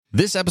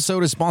This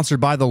episode is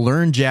sponsored by the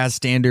Learn Jazz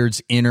Standards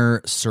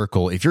Inner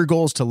Circle. If your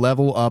goal is to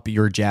level up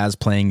your jazz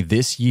playing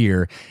this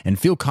year and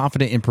feel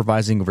confident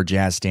improvising over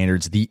jazz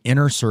standards, the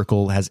Inner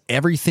Circle has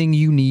everything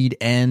you need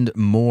and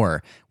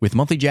more. With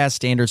monthly jazz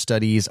standard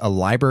studies, a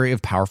library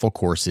of powerful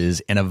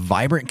courses, and a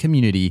vibrant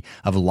community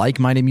of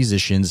like-minded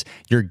musicians,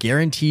 you're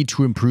guaranteed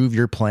to improve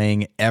your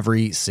playing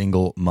every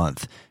single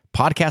month.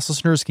 Podcast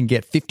listeners can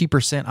get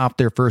 50% off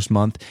their first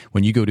month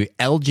when you go to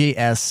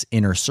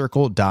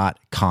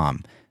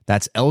ljsinnercircle.com.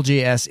 That's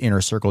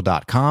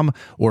ljsinnercircle.com,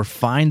 or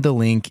find the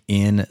link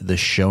in the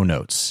show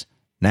notes.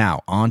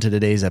 Now, on to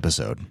today's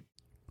episode.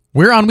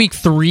 We're on week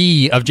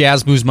 3 of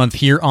Jazz Blues Month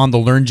here on the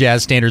Learn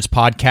Jazz Standards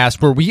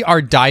podcast, where we are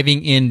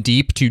diving in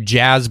deep to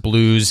jazz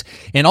blues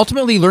and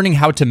ultimately learning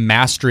how to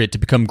master it to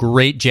become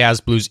great jazz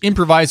blues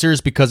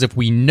improvisers, because if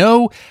we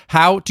know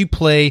how to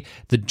play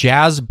the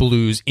jazz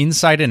blues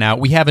inside and out,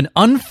 we have an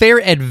unfair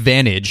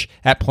advantage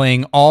at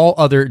playing all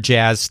other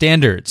jazz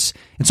standards.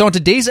 And so on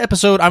today's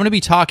episode, I'm going to be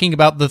talking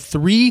about the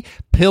 3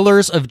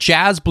 pillars of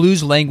jazz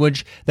blues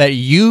language that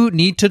you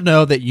need to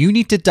know, that you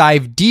need to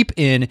dive deep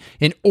in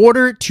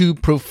order to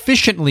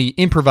proficiently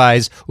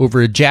improvise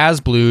over jazz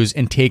blues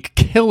and take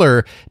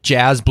killer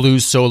jazz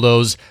blues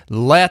solos.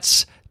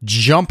 Let's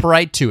jump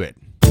right to it.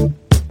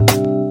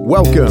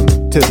 Welcome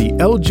to the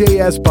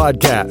LJS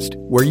Podcast,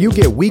 where you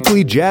get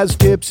weekly jazz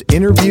tips,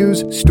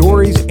 interviews,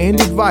 stories,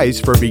 and advice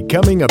for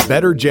becoming a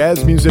better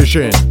jazz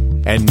musician.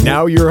 And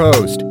now your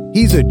host.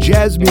 He's a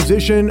jazz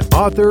musician,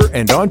 author,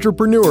 and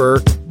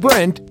entrepreneur,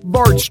 Brent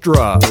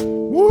Vaartstra.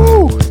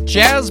 Woo!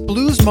 Jazz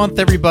Blues Month,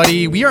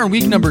 everybody. We are in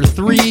week number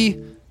 3.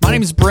 My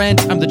name is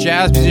Brent. I'm the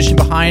jazz musician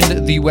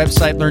behind the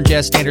website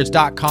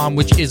LearnJazzStandards.com,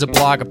 which is a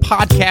blog, a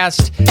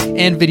podcast,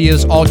 and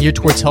videos all geared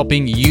towards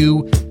helping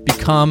you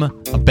become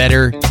a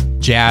better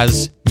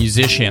jazz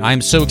musician.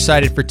 I'm so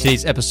excited for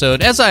today's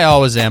episode, as I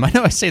always am. I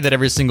know I say that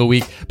every single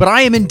week, but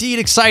I am indeed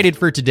excited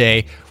for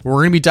today. We're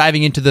going to be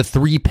diving into the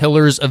 3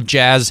 pillars of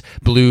jazz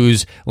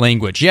blues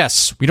language.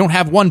 Yes, we don't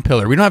have 1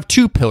 pillar, we don't have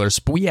 2 pillars,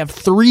 but we have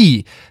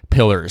 3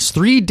 pillars,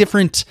 3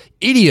 different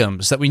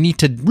idioms that we need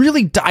to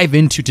really dive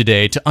into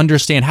today to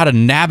understand how to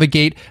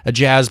navigate a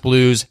jazz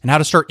blues and how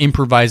to start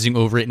improvising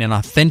over it in an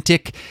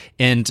authentic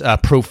and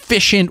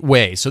proficient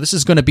way. So this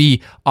is going to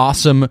be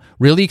awesome.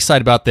 Really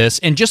excited about this.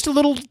 And just a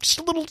little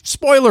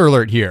spoiler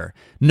alert here.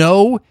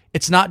 No,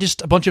 it's not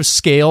just a bunch of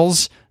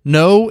scales.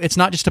 No, it's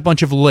not just a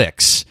bunch of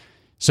licks.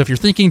 So if you're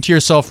thinking to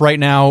yourself right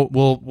now,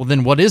 well,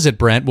 then what is it,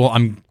 Brent? Well,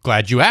 I'm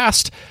glad you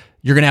asked.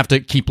 You're going to have to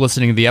keep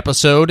listening to the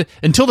episode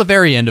until the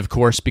very end, of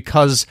course,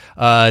 because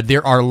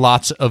there are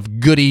lots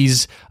of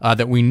goodies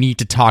that we need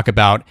to talk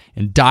about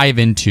and dive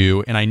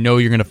into, and I know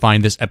you're going to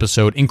find this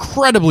episode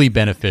incredibly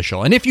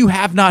beneficial. And if you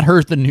have not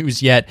heard the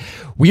news yet,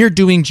 we are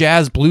doing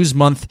Jazz Blues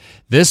Month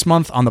this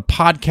month on the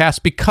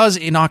podcast because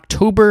in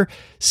October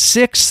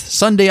 6th,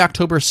 Sunday,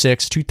 October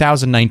 6th,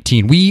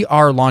 2019, we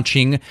are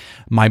launching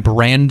my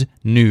brand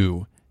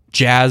new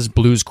jazz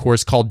blues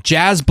course called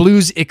Jazz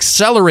Blues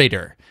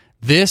Accelerator.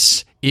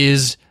 This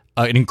is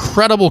an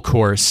incredible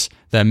course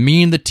that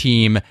me and the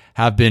team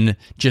have been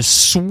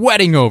just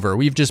sweating over.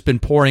 We've just been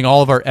pouring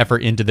all of our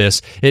effort into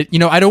this.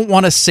 I don't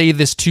want to say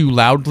this too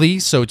loudly,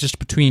 so just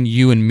between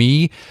you and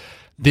me,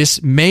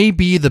 this may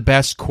be the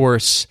best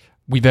course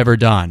we've ever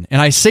done.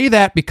 And I say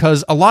that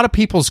because a lot of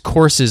people's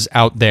courses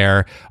out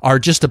there are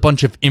just a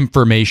bunch of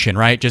information,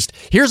 right? Just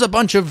here's a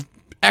bunch of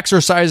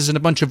exercises and a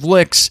bunch of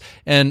licks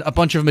and a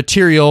bunch of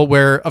material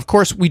where, of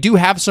course, we do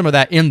have some of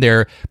that in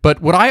there. But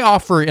what I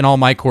offer in all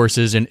my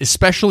courses, and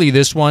especially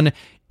this one,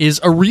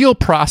 is a real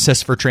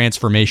process for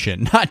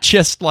transformation. Not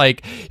just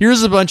like,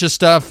 here's a bunch of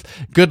stuff,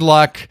 good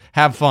luck,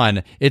 have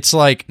fun. It's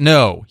like,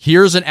 no,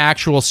 here's an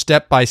actual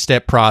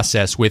step-by-step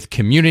process with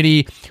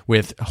community,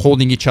 with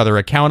holding each other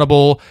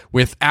accountable,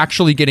 with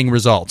actually getting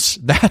results.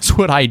 That's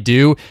what I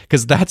do,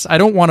 because I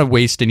don't want to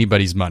waste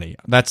anybody's money.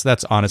 That's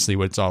honestly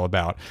what it's all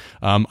about.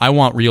 I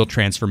want real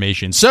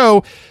transformation.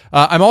 So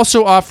I'm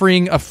also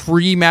offering a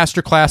free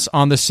masterclass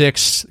on the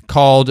 6th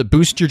called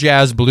Boost Your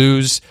Jazz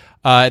Blues.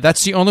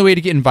 That's the only way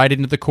to get invited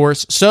into the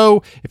course.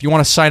 So if you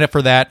want to sign up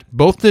for that,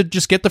 both to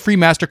just get the free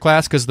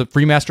masterclass, because the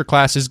free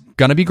masterclass is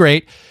going to be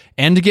great,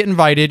 and to get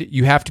invited,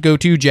 you have to go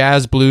to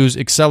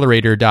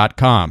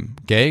jazzbluesaccelerator.com.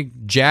 Okay?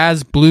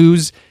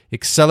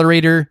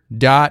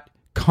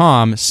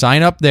 jazzbluesaccelerator.com.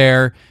 Sign up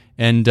there,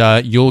 and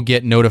you'll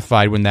get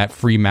notified when that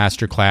free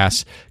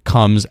masterclass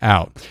comes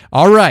out.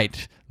 All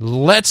right.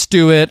 Let's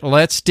do it.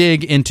 Let's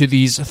dig into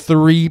these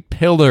 3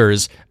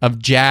 pillars of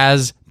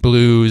jazz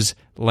blues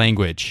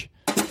language.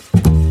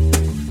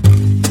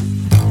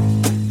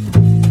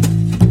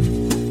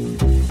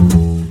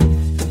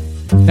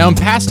 Now, in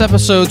past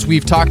episodes,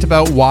 we've talked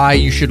about why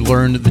you should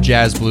learn the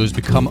jazz blues,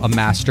 become a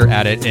master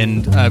at it,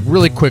 and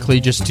really quickly,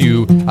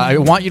 I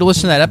want you to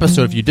listen to that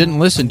episode if you didn't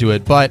listen to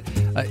it, but,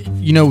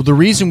 the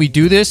reason we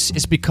do this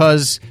is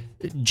because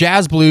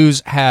jazz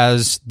blues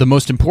has the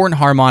most important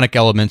harmonic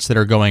elements that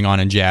are going on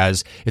in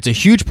jazz. It's a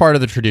huge part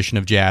of the tradition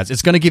of jazz.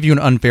 It's going to give you an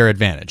unfair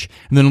advantage.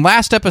 And then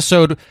last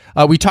episode,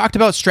 we talked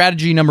about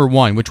strategy number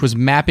 1, which was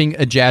mapping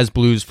a jazz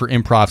blues for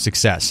improv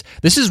success.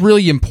 This is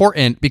really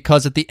important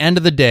because at the end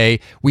of the day,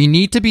 we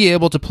need to be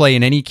able to play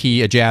in any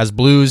key a jazz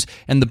blues,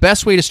 and the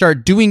best way to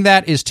start doing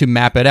that is to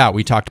map it out.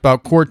 We talked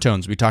about chord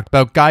tones, we talked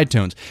about guide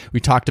tones, we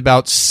talked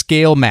about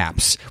scale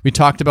maps, we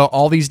talked about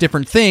all these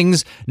different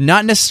things,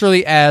 not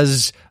necessarily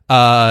as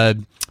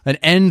an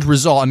end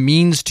result, a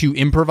means to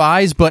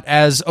improvise, but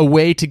as a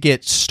way to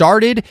get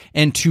started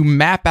and to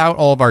map out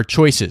all of our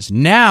choices.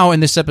 Now, in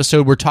this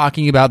episode, we're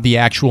talking about the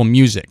actual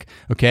music,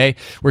 okay?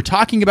 We're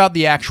talking about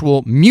the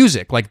actual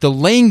music, like the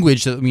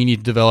language that we need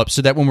to develop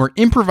so that when we're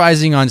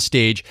improvising on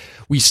stage,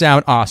 we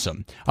sound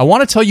awesome. I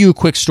want to tell you a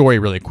quick story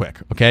really quick,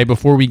 okay?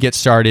 Before we get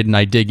started and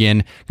I dig in,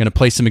 I'm going to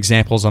play some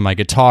examples on my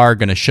guitar,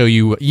 going to show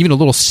you even a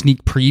little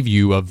sneak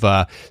preview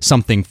of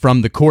something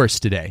from the course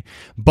today.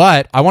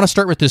 But I want to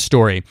start with this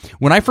story.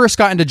 When I first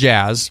got into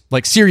jazz,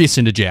 like serious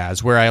into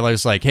jazz, where I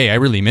was like, hey, I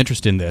really am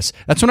interested in this.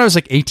 That's when I was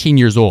like 18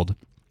 years old.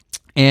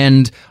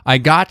 And I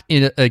got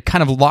in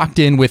kind of locked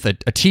in with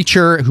a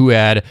teacher who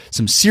had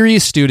some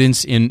serious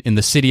students in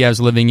the city I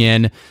was living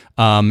in.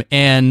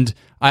 And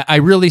I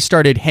really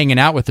started hanging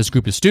out with this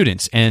group of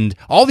students, and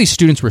all these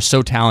students were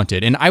so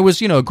talented. And I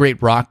was, a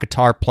great rock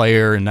guitar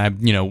player, and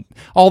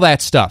all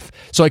that stuff.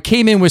 So I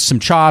came in with some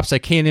chops. I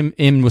came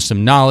in with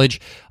some knowledge.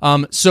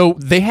 So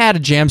they had a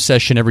jam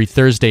session every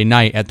Thursday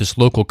night at this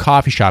local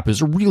coffee shop. It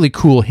was a really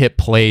cool, hip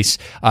place.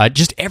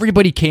 Just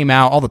everybody came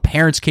out. All the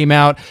parents came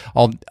out.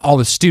 All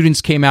the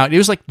students came out. It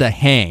was like the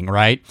hang,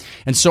 right?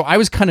 And so I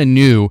was kind of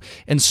new.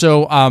 And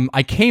so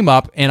I came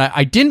up, and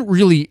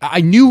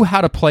I knew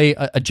how to play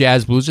a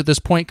jazz blues at this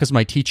point because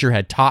my teacher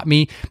had taught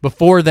me.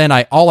 Before then,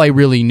 all I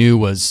really knew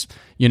was,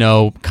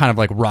 kind of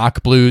like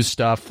rock blues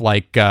stuff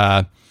like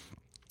this.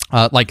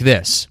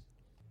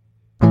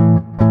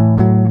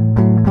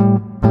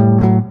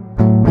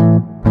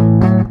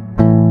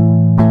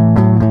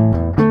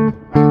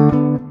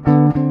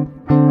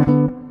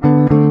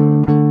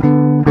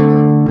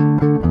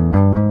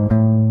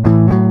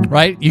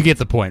 Right? You get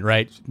the point,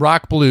 right?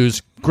 Rock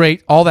blues,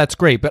 great. All that's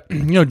great. But,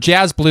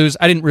 jazz blues,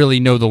 I didn't really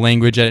know the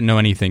language. I didn't know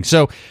anything.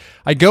 So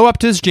I go up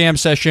to this jam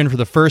session for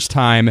the first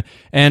time.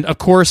 And of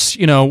course,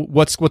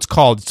 what's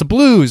called? It's a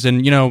blues.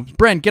 And,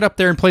 Brent, get up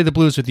there and play the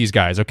blues with these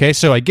guys. Okay.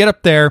 So I get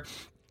up there.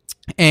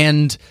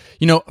 And,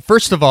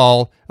 first of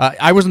all,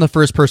 I wasn't the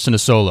first person to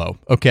solo.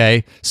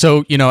 Okay.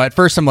 So, at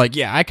first I'm like,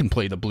 yeah, I can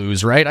play the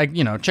blues, right?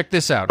 Check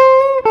this out.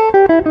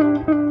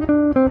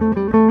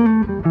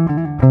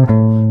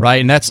 Right,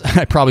 and I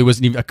probably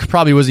wasn't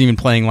even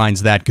playing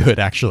lines that good,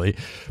 actually.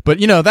 But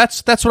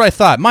that's what I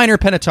thought. Minor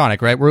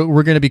pentatonic, right?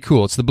 We're going to be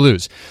cool. It's the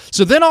blues.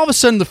 So then all of a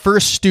sudden, the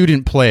first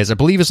student plays. I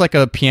believe it's like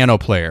a piano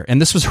player, and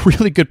this was a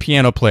really good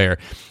piano player.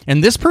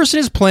 And this person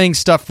is playing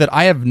stuff that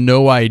I have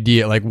no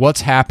idea, like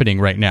what's happening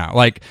right now.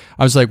 Like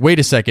I was like, wait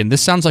a second,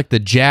 this sounds like the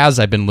jazz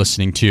I've been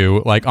listening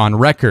to, like on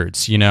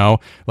records,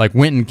 like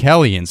Wynton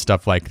Kelly and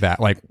stuff like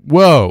that. Like,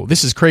 whoa,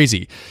 this is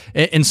crazy.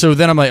 And so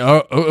then I'm like,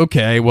 oh,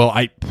 okay, well,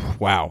 I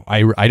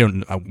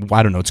don't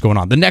know what's going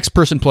on. The next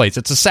person plays.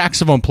 It's a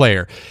saxophone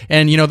player.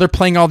 And, they're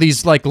playing all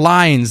these like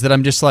lines that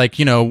I'm just like,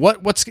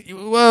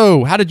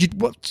 whoa, how did you,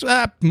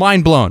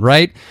 mind blown,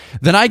 right?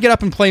 Then I get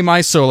up and play my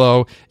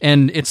solo,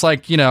 and it's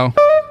like,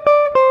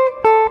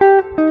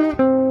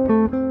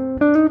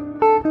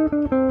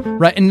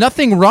 right. And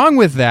nothing wrong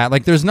with that.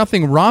 Like there's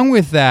nothing wrong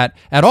with that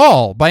at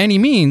all by any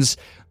means.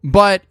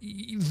 But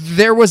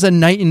there was a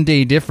night and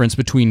day difference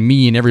between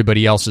me and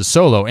everybody else's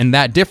solo. And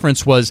that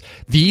difference was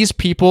these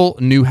people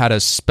knew how to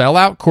spell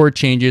out chord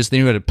changes. They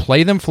knew how to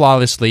play them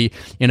flawlessly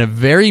in a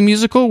very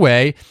musical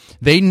way.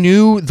 They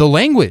knew the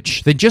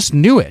language. They just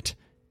knew it.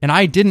 And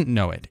I didn't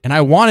know it. And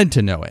I wanted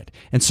to know it.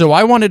 And so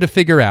I wanted to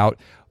figure out,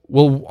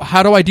 well,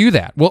 how do I do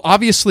that? Well,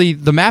 obviously,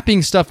 the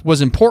mapping stuff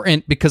was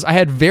important because I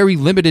had very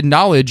limited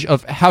knowledge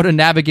of how to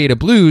navigate a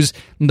blues.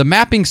 And the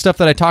mapping stuff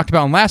that I talked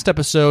about in last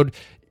episode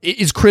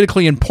is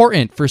critically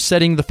important for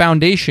setting the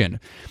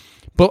foundation.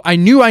 But I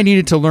knew I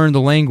needed to learn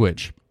the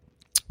language.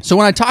 So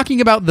when I'm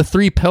talking about the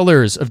 3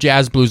 pillars of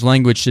jazz blues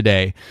language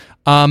today,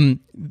 the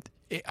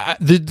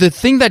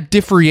thing that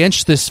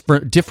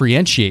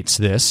differentiates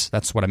this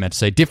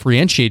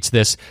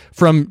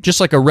from just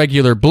like a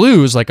regular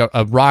blues, like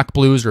a rock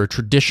blues or a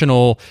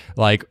traditional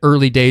like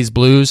early days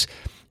blues,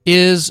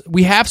 is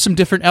we have some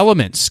different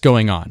elements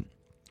going on.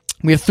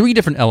 We have 3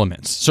 different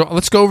elements. So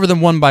let's go over them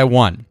one by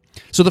one.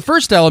 So the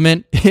first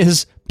element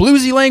is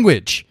bluesy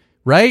language,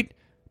 right?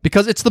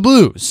 Because it's the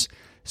blues.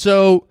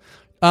 So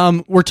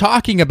we're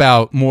talking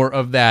about more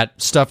of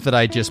that stuff that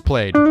I just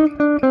played,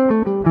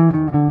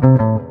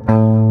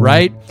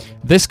 right?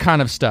 This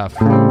kind of stuff.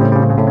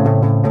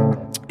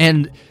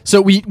 And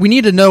so we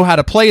need to know how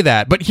to play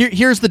that. But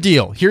here's the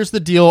deal. Here's the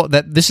deal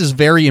that this is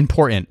very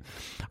important.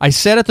 I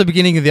said at the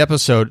beginning of the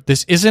episode,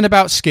 this isn't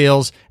about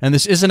scales and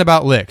this isn't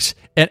about licks.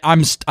 And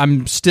I'm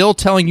still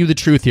telling you the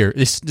truth here.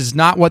 This is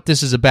not what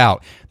this is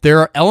about. There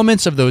are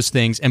elements of those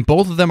things, and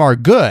both of them are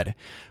good.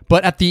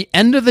 But at the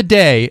end of the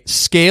day,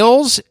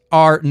 scales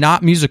are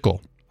not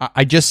musical.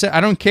 I just said,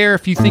 I don't care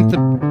if you think the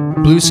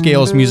blues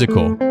scale is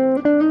musical.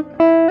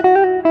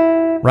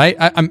 Right?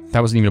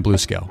 That wasn't even a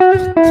blues scale,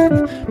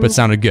 but it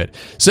sounded good.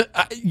 So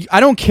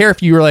I don't care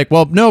if you were like,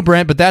 well, no,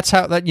 Brent, but that's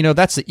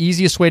that's the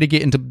easiest way to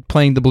get into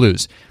playing the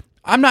blues.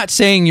 I'm not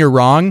saying you're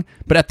wrong,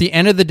 but at the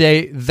end of the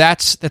day,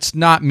 that's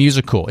not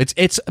musical.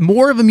 It's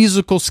more of a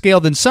musical scale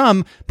than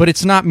some, but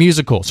it's not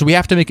musical. So we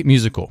have to make it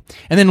musical.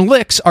 And then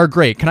licks are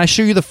great. Can I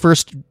show you the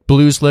first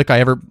blues lick I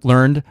ever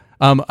learned?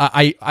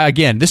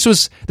 Again, this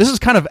was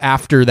kind of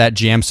after that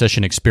jam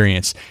session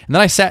experience. And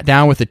then I sat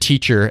down with a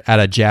teacher at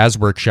a jazz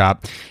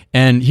workshop,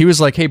 and he was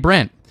like, "Hey,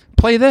 Brent,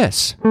 play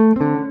this."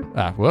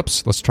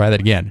 Whoops, let's try that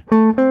again.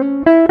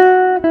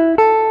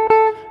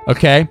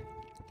 Okay.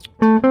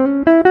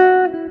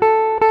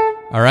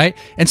 All right.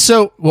 And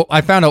so,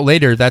 I found out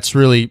later that's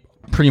really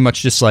pretty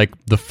much just like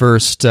the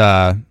first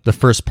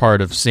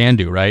part of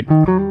Sandu, right?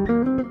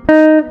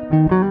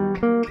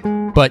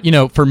 But,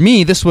 for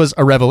me, this was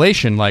a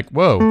revelation, like,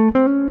 whoa.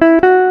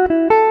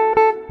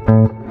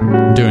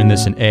 I'm doing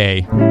this in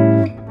A.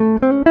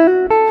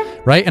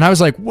 Right? And I was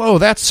like, whoa,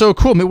 that's so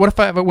cool. I mean, what if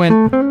I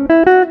went...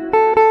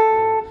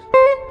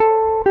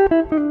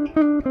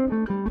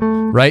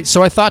 Right?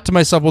 So I thought to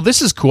myself, well,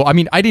 this is cool. I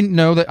mean, I didn't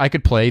know that I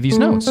could play these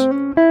notes.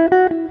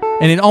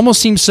 And it almost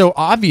seems so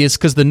obvious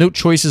because the note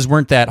choices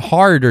weren't that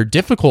hard or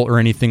difficult or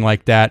anything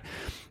like that.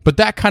 But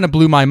that kind of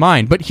blew my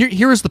mind. But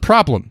here is the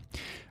problem.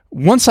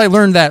 Once I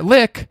learned that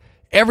lick,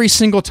 every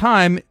single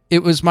time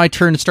it was my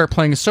turn to start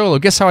playing a solo.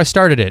 Guess how I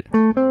started it?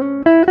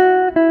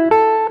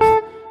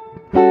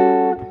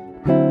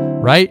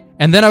 Right?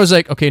 And then I was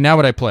like, okay, now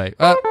what I play?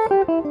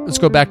 Let's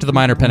go back to the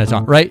minor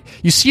pentatonic, right?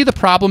 You see the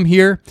problem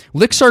here?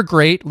 Licks are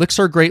great. Licks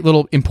are great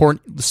little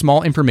important,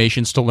 small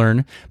informations to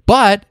learn.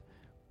 But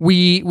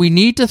we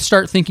need to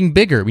start thinking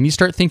bigger. We need to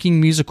start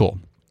thinking musical.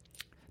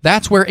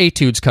 That's where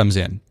etudes comes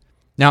in.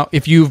 Now,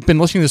 if you've been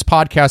listening to this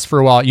podcast for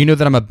a while, you know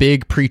that I'm a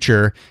big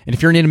preacher, and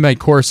if you're in any of my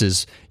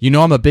courses, you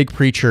know I'm a big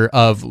preacher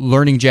of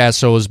learning jazz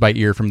solos by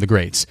ear from the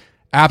greats.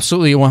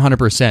 Absolutely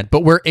 100%.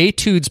 But where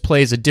etudes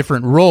plays a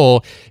different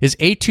role is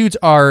etudes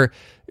are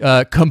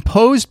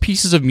composed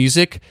pieces of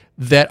music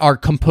that are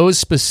composed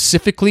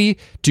specifically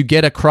to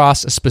get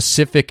across a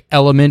specific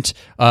element,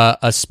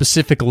 a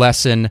specific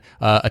lesson,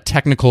 a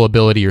technical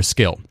ability or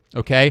skill.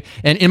 Okay,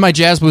 and in my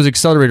Jazz Blues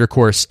Accelerator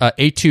course,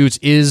 etudes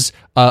is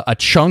a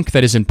chunk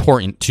that is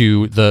important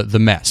to the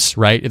mess,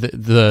 right?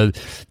 The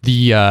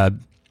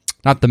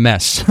not the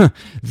mess,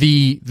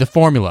 the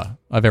formula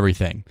of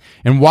everything.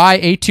 And why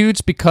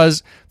etudes?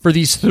 Because for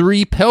these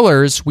three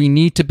pillars, we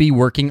need to be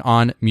working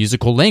on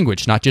musical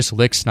language, not just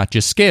licks, not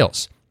just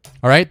scales.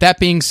 All right. That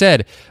being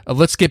said,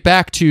 let's get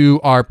back to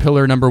our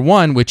pillar number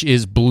one, which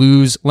is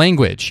blues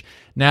language.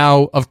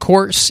 Now, of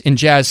course, in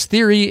jazz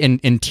theory and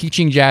in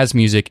teaching jazz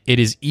music, it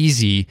is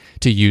easy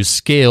to use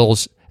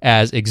scales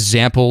as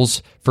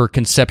examples for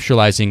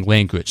conceptualizing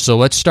language. So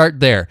let's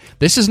start there.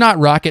 This is not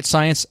rocket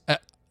science.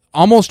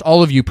 Almost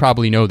all of you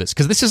probably know this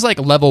because this is like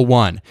level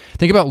one.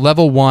 Think about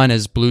level one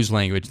as blues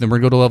language. Then we're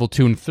going to go to level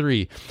 2 and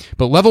 3.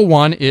 But level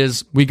 1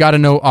 is we got to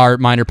know our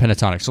minor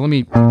pentatonic. So let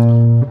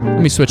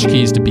me switch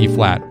keys to B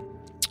flat.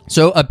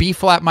 So a B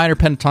flat minor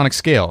pentatonic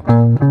scale.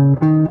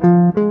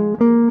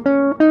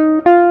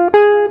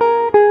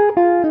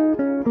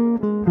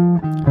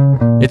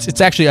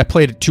 It's actually, I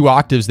played it 2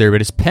 octaves there, but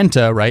it's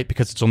penta, right?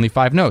 Because it's only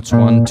 5 notes.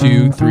 1,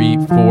 2,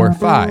 3, 4,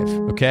 5.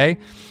 Okay?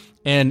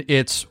 And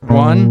it's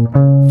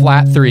 1,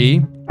 flat 3,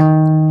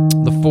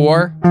 the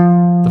 4,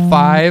 the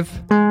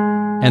 5,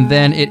 and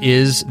then it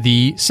is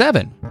the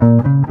 7.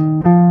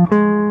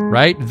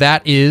 Right?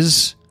 That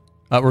is,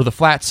 or the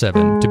flat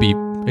 7 to be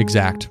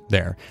exact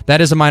there. That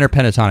is a minor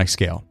pentatonic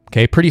scale.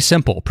 Okay, pretty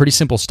simple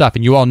stuff,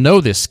 and you all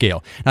know this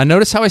scale. Now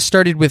notice how I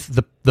started with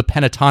the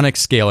pentatonic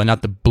scale and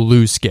not the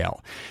blues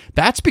scale.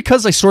 That's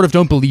because I sort of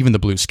don't believe in the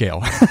blues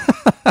scale.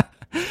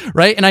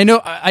 Right? And I know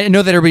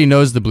that everybody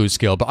knows the blues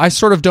scale, but I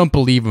sort of don't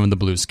believe in the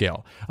blues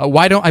scale.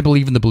 Why don't I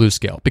believe in the blues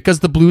scale? Because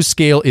the blues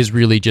scale is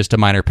really just a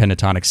minor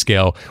pentatonic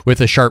scale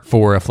with a sharp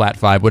 4, a flat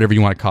 5, whatever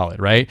you want to call it,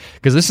 right?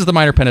 Because this is the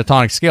minor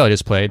pentatonic scale I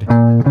just played.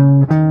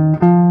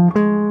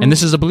 And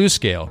this is a blues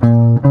scale. Then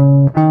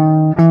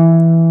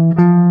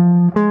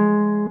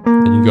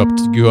you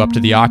go up to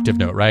the octave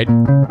note, right?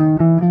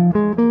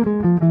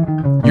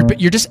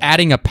 You're just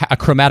adding a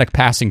chromatic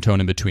passing tone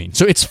in between.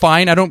 So it's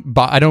fine. I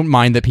don't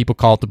mind that people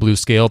call it the blues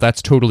scale.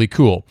 That's totally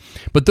cool.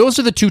 But those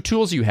are the 2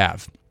 tools you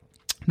have.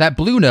 That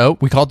blue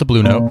note, we call it the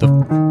blue note,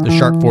 the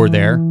sharp 4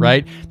 there,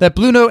 right? That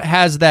blue note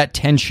has that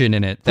tension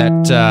in it that,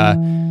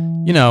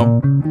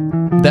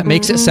 that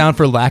makes it sound,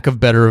 for lack of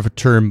better of a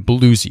term,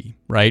 bluesy,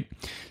 right?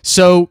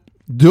 So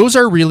those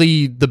are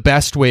really the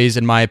best ways,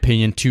 in my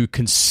opinion, to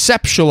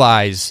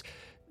conceptualize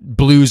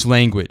blues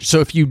language. So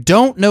if you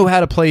don't know how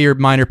to play your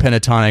minor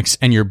pentatonics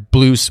and your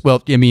blues,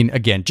 well, I mean,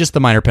 again, just the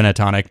minor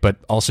pentatonic, but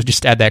also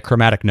just add that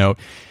chromatic note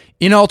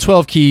in all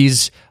 12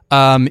 keys.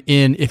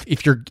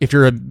 If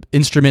you're an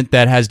instrument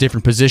that has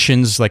different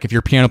positions, like if you're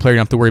a piano player, you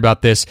don't have to worry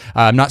about this.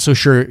 I'm not so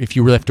sure if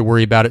you really have to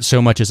worry about it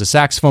so much as a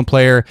saxophone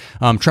player,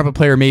 trumpet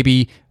player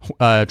maybe,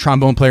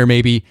 trombone player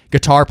maybe,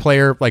 guitar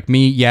player like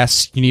me.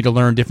 Yes, you need to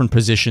learn different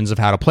positions of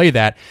how to play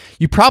that.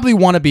 You probably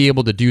want to be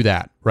able to do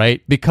that,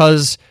 right?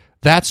 Because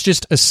that's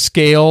just a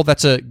scale,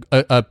 that's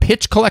a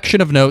pitch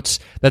collection of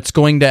notes that's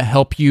going to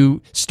help you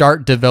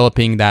start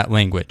developing that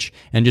language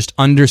and just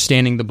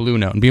understanding the blue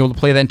note and be able to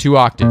play that in 2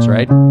 octaves,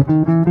 right?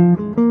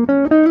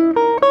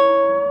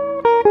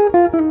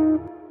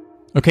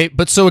 Okay,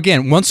 but so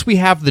again, once we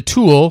have the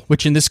tool,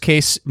 which in this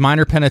case,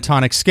 minor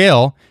pentatonic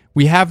scale,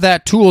 we have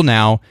that tool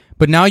now,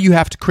 but now you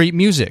have to create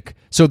music.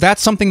 So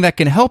that's something that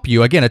can help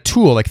you. Again, a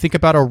tool, like think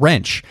about a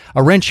wrench.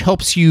 A wrench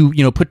helps you,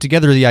 put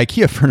together the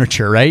IKEA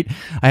furniture, right?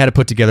 I had to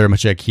put together a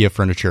bunch of IKEA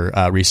furniture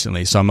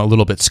recently, so I'm a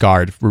little bit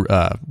scarred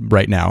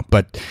right now,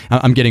 but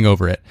I'm getting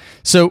over it.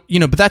 So,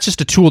 but that's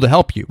just a tool to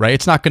help you, right?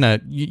 It's not going to,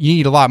 you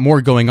need a lot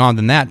more going on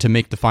than that to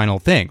make the final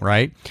thing,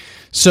 right?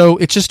 So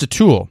it's just a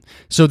tool.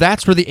 So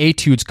that's where the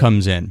etudes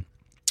comes in.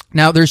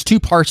 Now, there's 2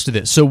 parts to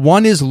this. So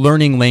one is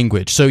learning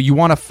language. So you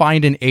want to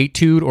find an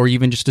etude or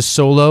even just a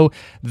solo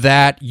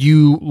that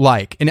you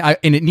like. And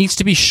it needs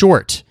to be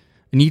short.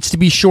 It needs to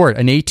be short.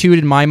 An etude,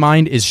 in my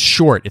mind, is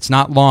short. It's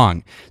not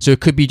long. So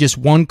it could be just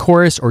 1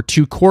 chorus or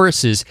 2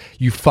 choruses.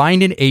 You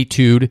find an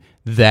etude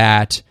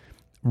that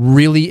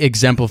really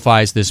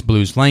exemplifies this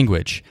blues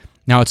language.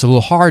 Now, it's a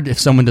little hard if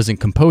someone doesn't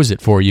compose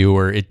it for you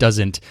or it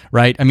doesn't,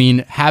 right? I mean,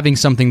 having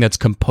something that's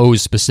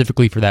composed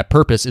specifically for that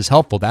purpose is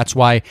helpful. That's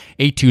why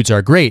etudes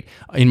are great.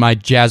 In my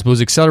Jazz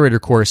Blues Accelerator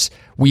course,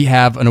 we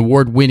have an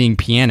award-winning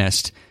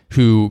pianist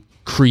who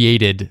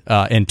created,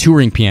 and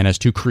touring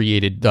pianist who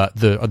created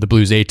the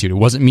blues etude. It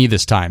wasn't me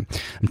this time.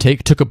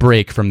 Took a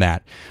break from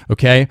that,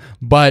 okay?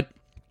 But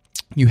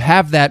you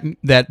have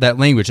that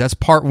language. That's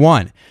part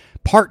 1.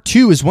 Part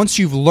 2 is once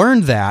you've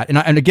learned that,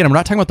 and again, I'm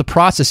not talking about the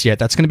process yet.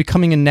 That's going to be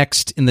coming in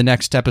the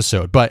next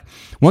episode. But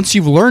once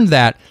you've learned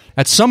that,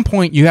 at some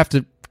point you have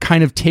to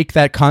kind of take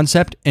that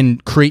concept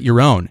and create your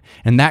own.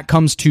 And that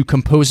comes to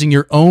composing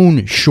your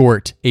own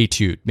short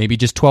etude, maybe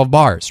just 12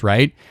 bars,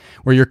 right?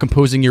 Where you're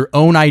composing your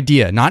own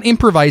idea, not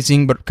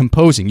improvising, but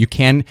composing. You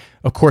can,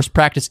 of course,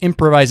 practice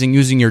improvising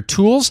using your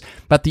tools,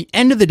 but at the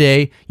end of the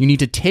day, you need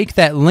to take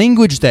that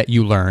language that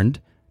you learned,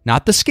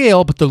 not the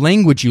scale, but the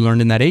language you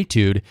learned in that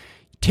etude,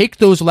 take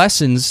those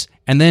lessons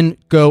and then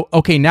go,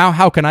 okay, now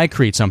how can I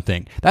create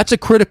something? That's a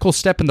critical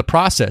step in the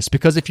process,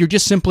 because if you're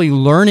just simply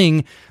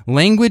learning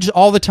language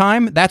all the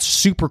time, that's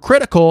super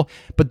critical,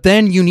 but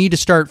then you need to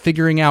start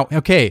figuring out,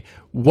 okay,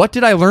 what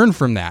did I learn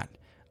from that?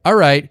 All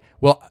right,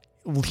 well,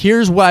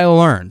 here's what I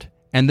learned,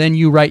 and then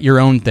you write your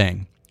own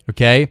thing,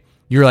 okay?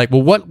 You're like,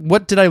 well,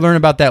 what did I learn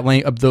about that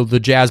the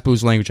jazz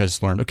blues language I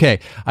just learned?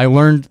 Okay, I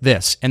learned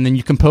this, and then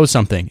you compose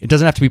something. It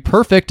doesn't have to be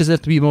perfect, doesn't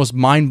have to be the most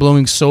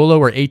mind-blowing solo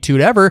or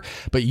etude ever,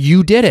 but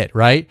you did it,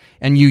 right?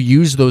 And you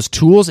use those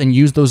tools and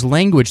use those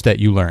language that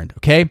you learned,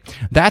 okay?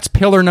 That's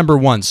pillar number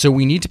 1. So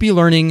we need to be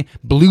learning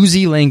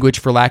bluesy language,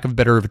 for lack of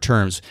better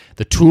terms.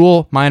 The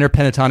tool, minor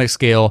pentatonic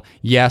scale,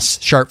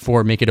 yes, sharp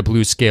 4, make it a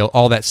blues scale,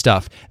 all that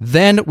stuff.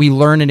 Then we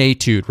learn an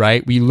etude,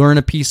 right? We learn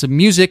a piece of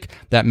music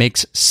that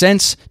makes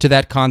sense to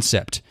that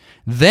concept.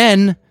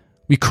 Then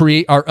we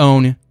create our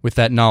own with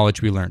that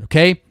knowledge we learned,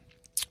 okay?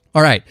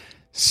 All right,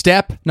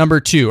 step number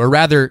 2, or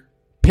rather,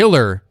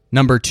 pillar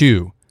number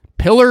 2.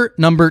 Pillar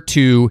number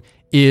 2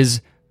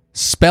 is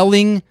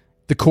spelling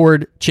the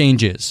chord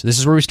changes. This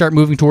is where we start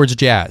moving towards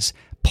jazz.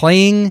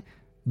 Playing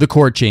the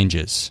chord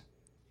changes.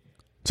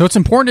 So it's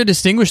important to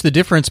distinguish the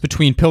difference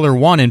between pillar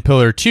 1 and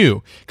pillar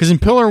 2. Because in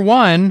pillar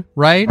 1,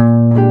 right,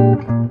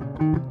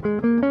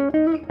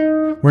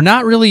 we're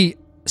not really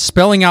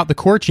spelling out the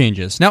chord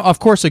changes. Now, of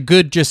course, a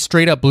good just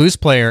straight up blues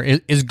player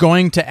is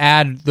going to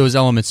add those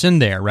elements in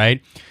there,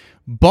 right?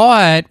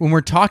 But when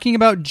we're talking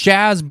about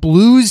jazz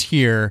blues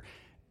here,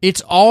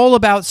 it's all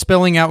about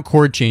spelling out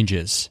chord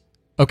changes.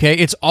 Okay,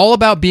 it's all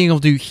about being able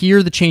to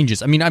hear the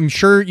changes. I mean, I'm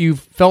sure you've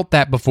felt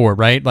that before,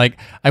 right? Like,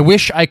 I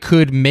wish I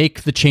could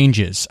make the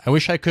changes. I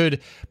wish I could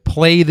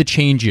play the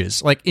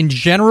changes. Like, in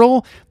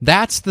general,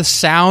 that's the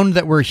sound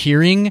that we're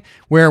hearing,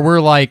 where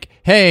we're like,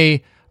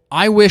 hey,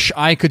 I wish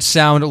I could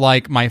sound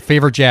like my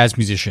favorite jazz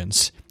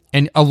musicians.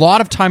 And a lot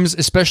of times,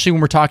 especially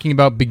when we're talking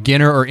about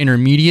beginner or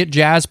intermediate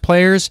jazz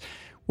players,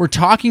 we're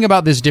talking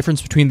about this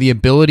difference between the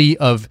ability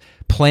of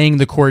playing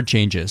the chord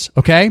changes,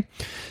 okay?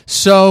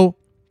 So,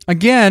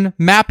 again,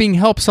 mapping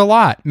helps a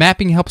lot.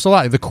 Mapping helps a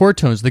lot. The chord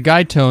tones, the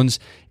guide tones,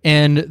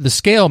 and the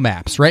scale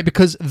maps, right?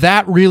 Because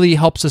that really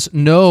helps us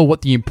know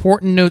what the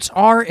important notes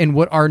are and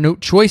what our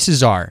note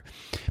choices are.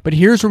 But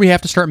here's where we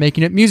have to start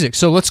making it music.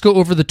 So let's go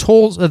over the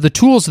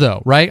tools,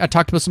 though, right? I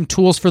talked about some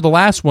tools for the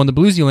last one, the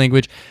bluesy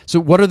language. So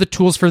what are the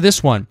tools for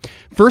this one?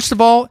 First of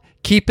all,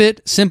 keep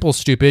it simple,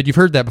 stupid. You've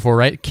heard that before,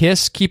 right?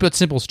 KISS, keep it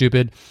simple,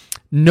 stupid.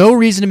 No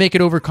reason to make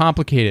it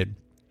overcomplicated.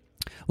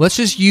 let's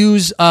just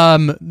use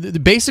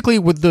basically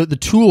with the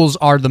tools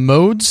are the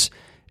modes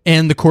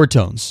and the chord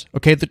tones.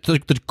 Okay,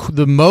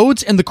 the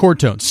modes and the chord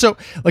tones. So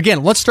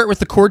again, let's start with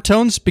the chord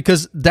tones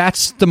because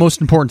that's the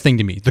most important thing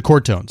to me. The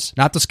chord tones,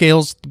 not the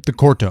scales, the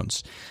chord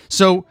tones.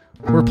 So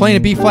we're playing a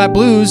B flat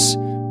blues.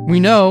 We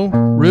know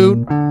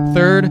root,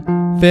 third,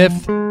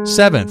 fifth,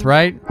 seventh,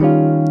 right?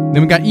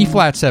 Then we got E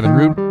flat 7,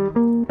 root,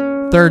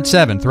 third,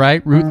 seventh,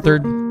 right? Root,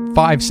 third,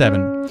 5,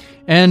 7.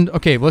 And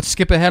okay, let's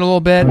skip ahead a little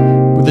bit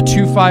with the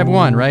 2, 5,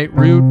 1, right?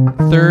 Root,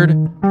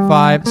 third,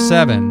 5,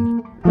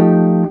 7.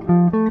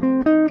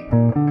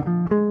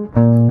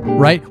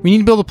 Right? We need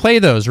to be able to play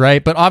those,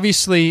 right? But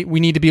obviously, we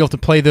need to be able to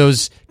play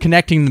those,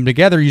 connecting them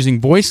together using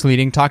voice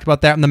leading. Talked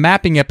about that in the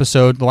mapping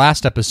episode, the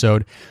last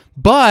episode.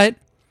 But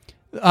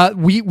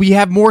we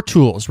have more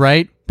tools,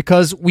 right?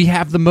 Because we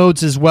have the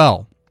modes as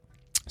well.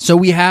 So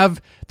we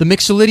have the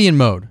Mixolydian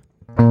mode.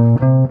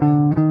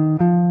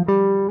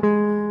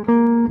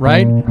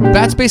 Right?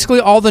 That's basically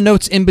all the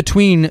notes in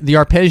between the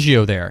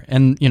arpeggio there.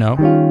 And,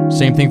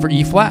 same thing for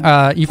E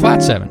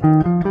flat 7.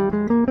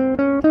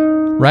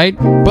 Right?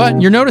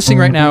 But you're noticing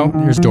right now,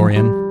 here's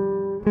Dorian.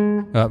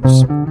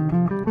 Oops.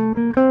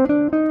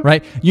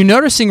 Right? You're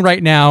noticing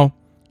right now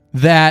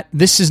that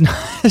this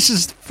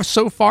is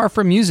so far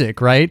from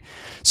music, right?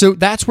 So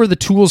that's where the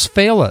tools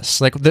fail us.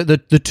 Like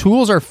the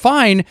tools are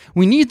fine.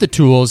 We need the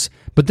tools,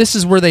 but this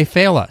is where they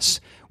fail us.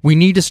 We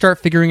need to start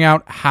figuring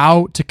out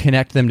how to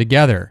connect them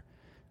together.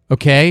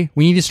 Okay?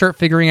 We need to start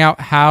figuring out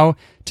how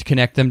to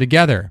connect them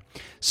together.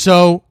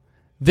 So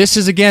this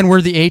is again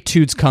where the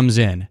etudes comes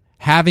in.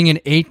 Having an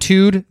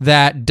etude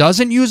that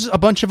doesn't use a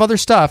bunch of other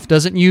stuff,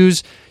 doesn't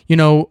use,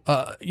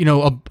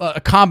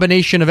 a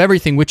combination of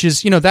everything, which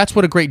is, that's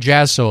what a great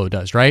jazz solo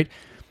does, right?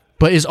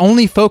 But is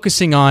only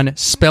focusing on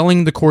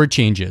spelling the chord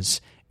changes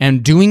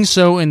and doing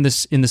so in the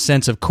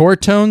sense of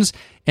chord tones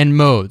and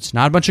modes,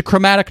 not a bunch of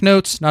chromatic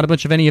notes, not a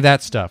bunch of any of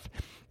that stuff,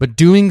 but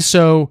doing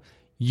so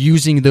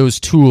using those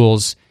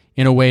tools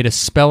in a way to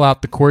spell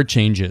out the chord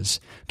changes.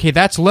 Okay,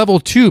 that's level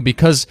 2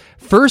 because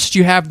first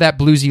you have that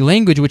bluesy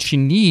language, which you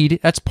need.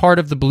 That's part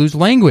of the blues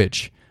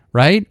language,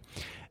 right?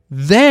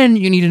 Then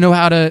you need to know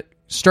how to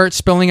start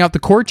spelling out the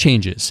chord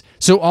changes.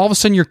 So all of a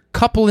sudden you're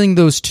coupling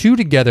those two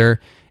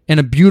together and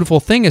a beautiful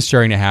thing is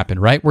starting to happen,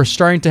 right? We're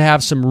starting to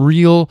have some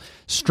real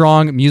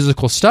strong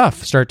musical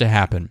stuff start to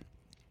happen.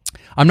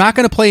 I'm not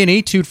going to play an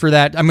etude for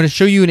that. I'm going to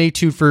show you an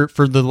etude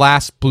for the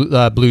last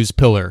blues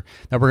pillar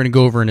that we're going to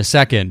go over in a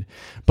second.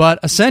 But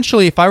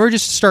essentially, if I were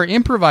just to start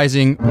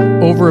improvising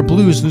over a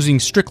blues, using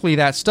strictly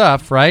that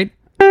stuff, right?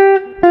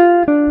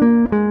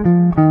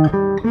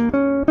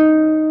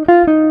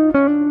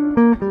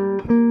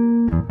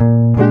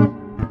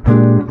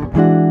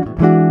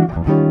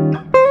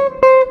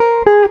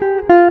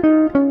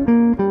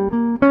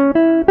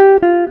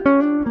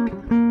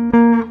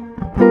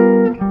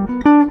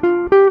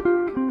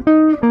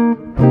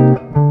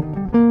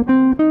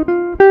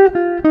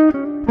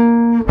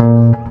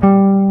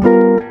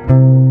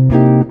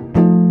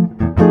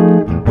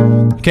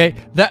 Okay,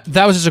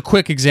 that was just a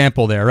quick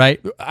example there, right?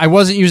 I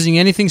wasn't using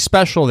anything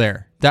special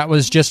there. That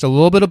was just a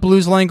little bit of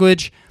blues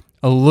language,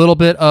 a little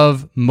bit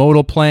of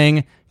modal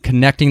playing,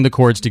 connecting the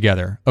chords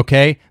together,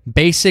 okay?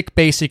 Basic.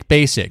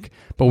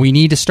 But we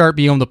need to start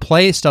being able to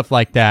play stuff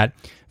like that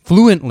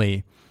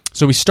fluently.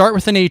 So we start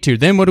with an etude.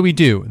 Then what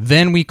do?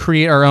 Then we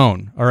create our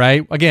own, all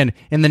right? Again,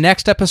 in the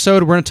next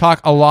episode, we're going to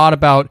talk a lot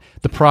about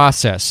the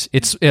process.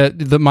 It's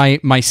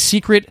my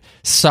secret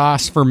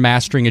sauce for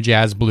mastering a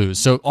jazz blues.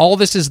 So all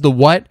this is the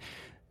what.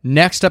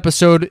 Next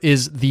episode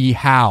is the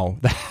how.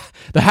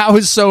 The how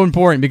is so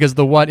important because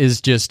the what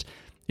is just,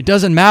 it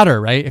doesn't matter,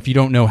 right? If you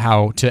don't know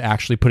how to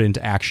actually put it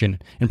into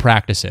action and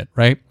practice it,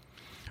 right?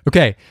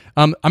 Okay,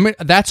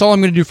 that's all I'm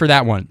going to do for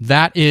that one.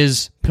 That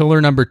is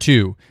pillar number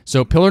 2.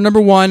 So pillar number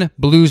 1,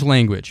 blues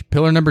language.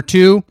 Pillar number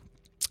 2,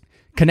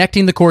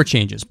 connecting the chord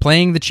changes,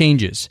 playing the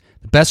changes.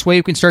 The best way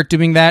you can start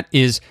doing that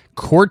is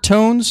chord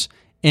tones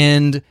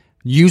and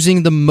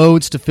using the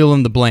modes to fill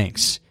in the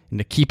blanks and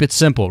to keep it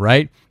simple,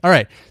 right? All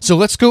right, so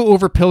let's go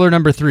over pillar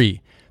number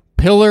 3.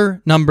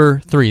 Pillar number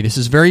 3. This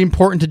is very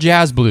important to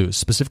jazz blues,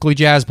 specifically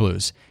jazz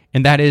blues,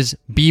 and that is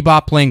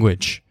bebop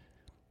language.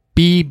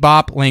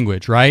 Bebop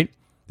language, right?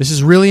 This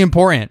is really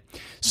important.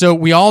 So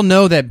we all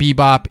know that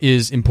bebop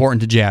is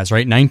important to jazz,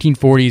 right?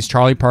 1940s,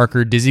 Charlie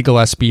Parker, Dizzy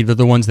Gillespie, they're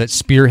the ones that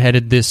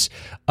spearheaded this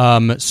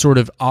sort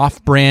of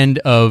off-brand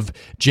of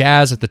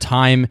jazz at the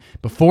time.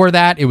 Before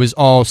that, it was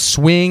all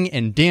swing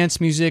and dance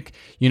music.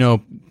 You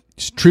know,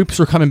 troops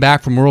were coming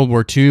back from World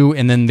War II,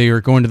 and then they were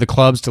going to the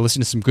clubs to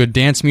listen to some good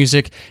dance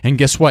music, and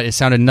guess what? It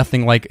sounded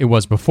nothing like it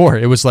was before.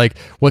 It was like,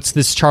 what's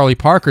this Charlie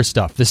Parker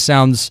stuff? This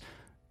sounds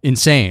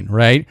insane,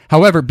 right?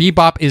 However,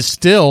 bebop is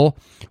still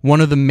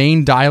one of the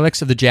main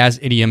dialects of the jazz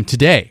idiom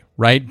today,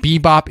 right?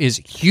 Bebop is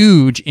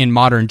huge in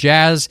modern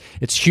jazz.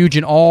 It's huge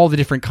in all the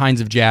different kinds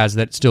of jazz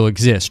that still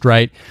exist,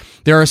 right?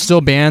 There are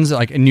still bands,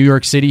 like in New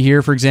York City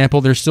here, for example,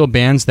 there's still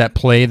bands that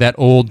play that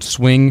old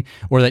swing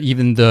or that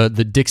even the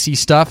Dixie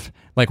stuff,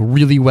 like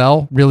really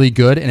well, really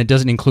good, and it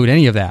doesn't include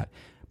any of that.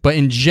 But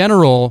in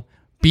general,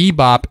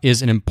 bebop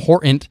is an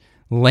important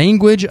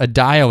language, a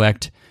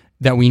dialect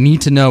that we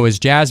need to know as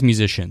jazz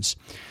musicians.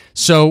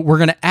 So we're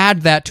going to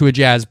add that to a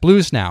jazz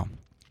blues now.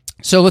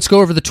 So let's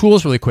go over the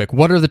tools really quick.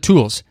 What are the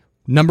tools?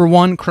 Number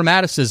one,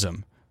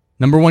 chromaticism.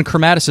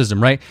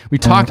 Right? We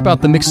talked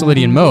about the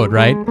Mixolydian mode,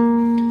 right?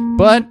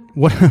 But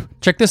what?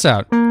 Check this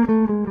out.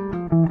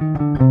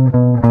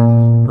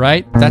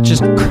 Right? That's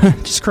just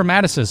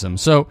chromaticism.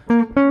 So,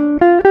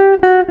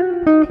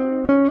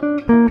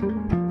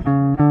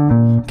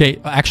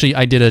 okay, actually,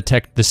 I did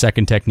the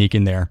second technique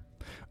in there.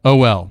 Oh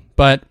well.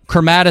 But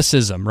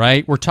chromaticism,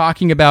 right? We're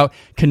talking about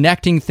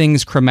connecting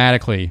things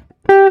chromatically.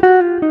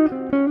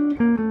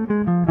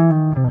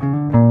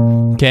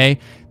 Okay?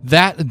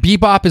 That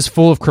bebop is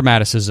full of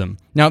chromaticism.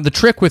 Now, the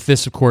trick with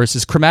this, of course,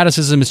 is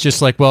chromaticism is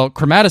just like, well,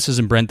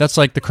 chromaticism, Brent, that's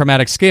like the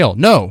chromatic scale.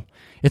 No,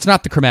 it's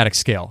not the chromatic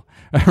scale,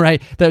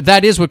 right?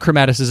 That is what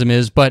chromaticism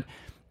is, but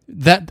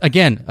that,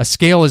 again, a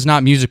scale is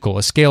not musical.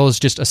 A scale is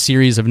just a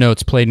series of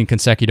notes played in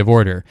consecutive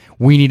order.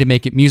 We need to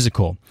make it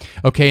musical.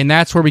 Okay, and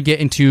that's where we get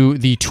into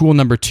the tool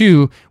number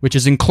 2, which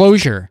is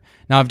enclosure.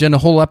 Now, I've done a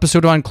whole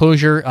episode on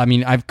enclosure. I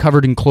mean, I've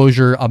covered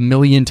enclosure a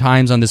million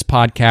times on this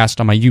podcast,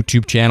 on my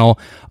YouTube channel,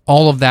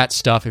 all of that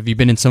stuff. If you've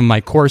been in some of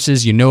my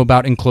courses, you know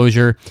about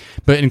enclosure.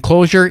 But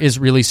enclosure is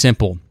really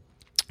simple.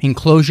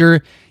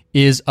 Enclosure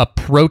is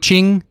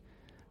approaching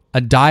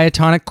a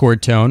diatonic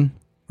chord tone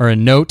or a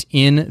note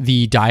in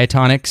the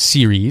diatonic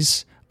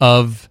series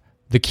of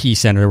the key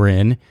center we're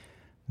in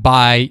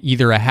by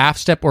either a half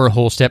step or a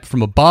whole step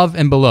from above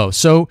and below.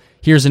 So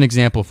here's an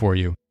example for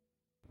you.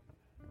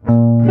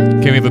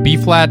 Okay, we have a B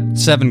flat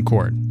 7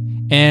 chord,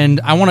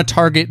 and I want to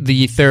target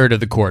the third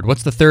of the chord.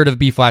 What's the third of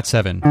B flat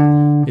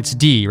 7? It's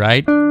D,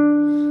 right?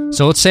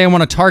 So let's say I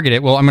want to target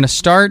it. Well, I'm going to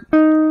start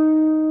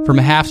from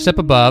a half step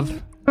above,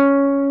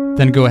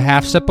 then go a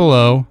half step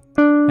below,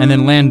 and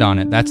then land on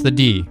it. That's the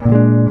D,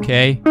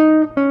 okay?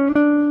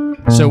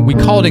 So we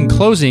call it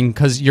enclosing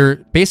because you're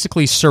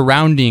basically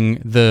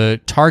surrounding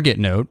the target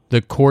note,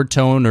 the chord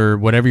tone or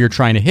whatever you're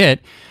trying to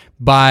hit,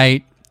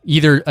 by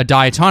either a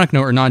diatonic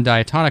note or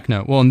non-diatonic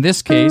note. Well, in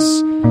this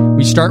case,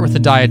 we start with the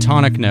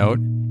diatonic note,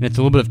 and it's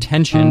a little bit of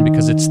tension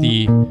because it's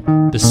the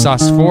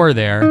sus4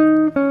 there,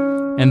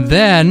 and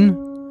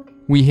then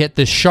we hit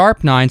the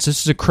sharp 9, so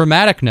this is a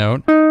chromatic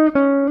note.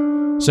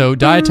 So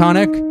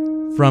diatonic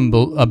from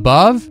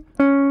above,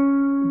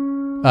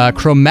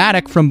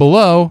 chromatic from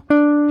below,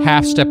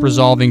 half step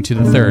resolving to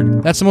the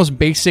third. That's the most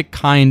basic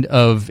kind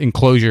of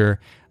enclosure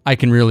I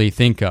can really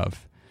think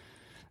of.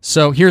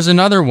 So here's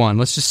another one.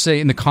 Let's just say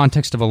in the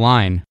context of a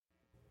line.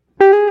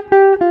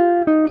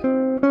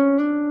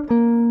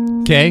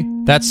 Okay,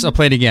 I'll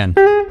play it again.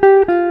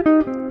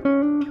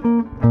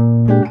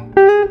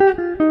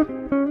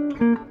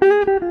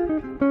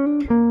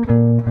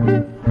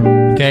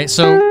 Okay,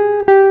 so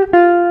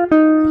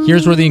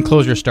here's where the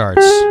enclosure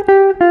starts.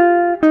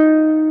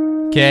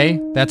 Okay,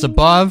 that's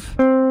above,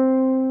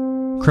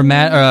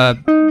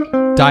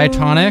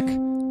 diatonic,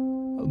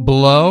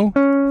 below,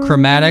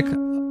 chromatic,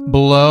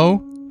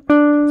 below,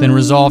 then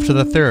resolve to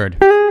the third.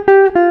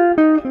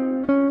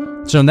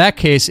 So in that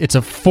case, it's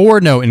a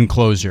 4-note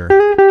enclosure.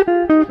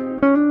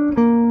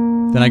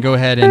 Then I go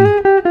ahead and,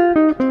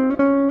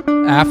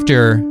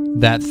 after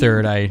that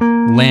third, I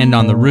land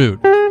on the root.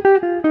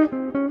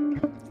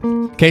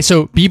 Okay,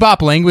 so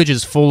bebop language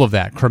is full of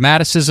that.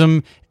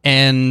 Chromaticism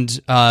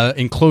and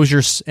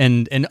enclosures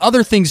and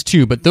other things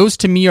too, but those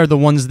to me are the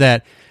ones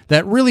that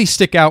really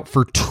stick out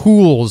for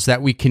tools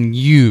that we can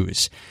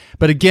use.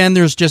 But again,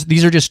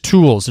 these are just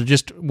tools. They're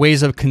just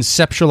ways of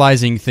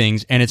conceptualizing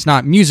things, and it's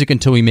not music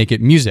until we make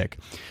it music.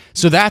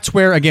 So that's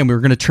where, again, we're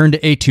going to turn to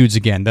etudes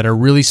again that are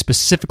really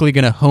specifically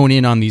going to hone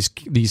in on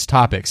these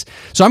topics.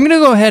 So I'm going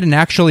to go ahead and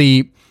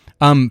actually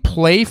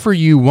play for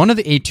you one of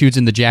the etudes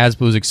in the Jazz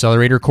Blues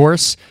Accelerator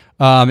course.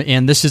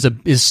 And this is a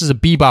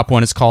bebop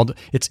one. It's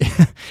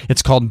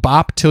called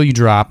Bop Till You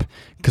Drop,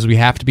 because we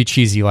have to be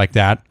cheesy like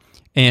that.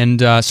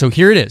 And so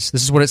here it is.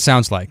 This is what it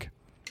sounds like.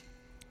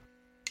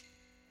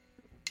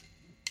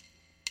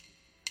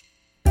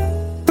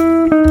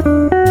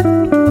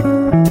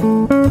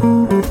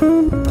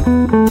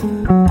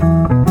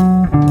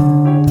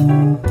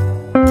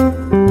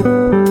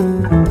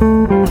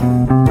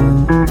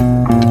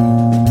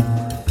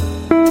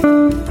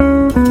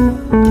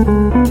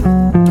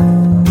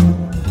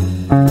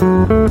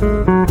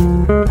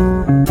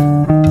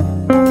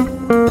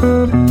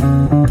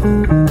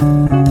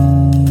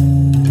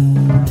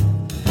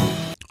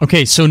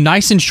 Okay, so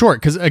nice and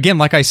short, because again,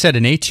 like I said,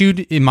 an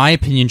etude, in my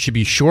opinion, should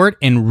be short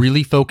and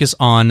really focus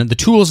on the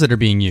tools that are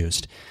being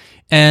used.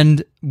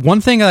 And one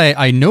thing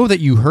I know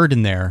that you heard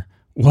in there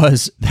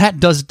was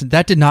that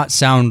did not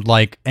sound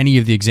like any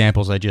of the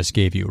examples I just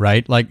gave you,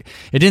 right? Like,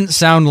 it didn't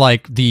sound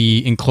like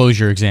the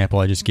enclosure example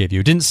I just gave you.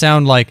 It didn't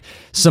sound like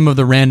some of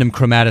the random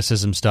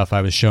chromaticism stuff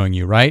I was showing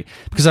you, right?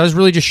 Because I was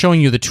really just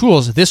showing you the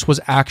tools. This was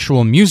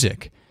actual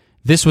music.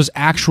 This was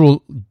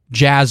actual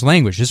jazz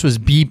language. This was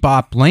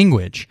bebop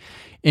language.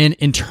 And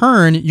in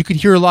turn, you could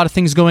hear a lot of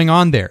things going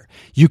on there.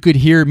 You could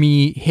hear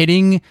me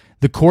hitting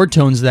the chord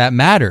tones that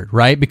mattered,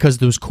 right? Because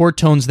those chord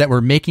tones that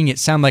were making it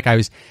sound like I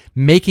was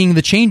making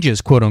the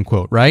changes, quote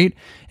unquote, right?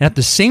 And at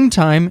the same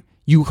time,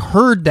 you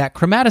heard that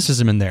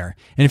chromaticism in there.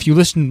 And if you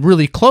listen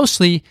really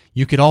closely,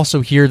 you could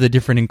also hear the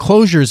different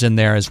enclosures in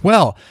there as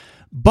well.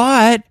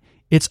 But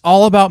it's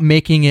all about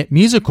making it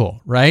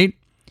musical, right?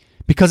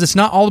 Because it's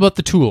not all about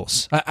the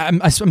tools.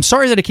 I'm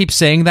sorry that I keep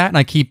saying that and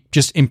I keep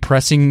just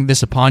impressing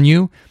this upon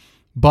you,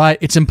 but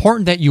it's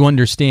important that you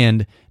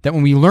understand that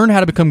when we learn how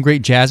to become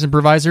great jazz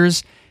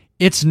improvisers,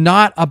 it's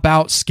not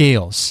about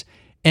scales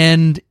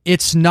and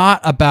it's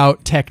not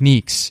about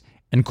techniques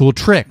and cool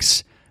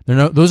tricks.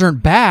 Those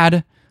aren't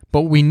bad,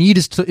 but what we need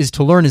is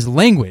to learn is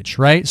language,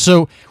 right?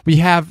 So we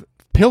have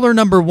pillar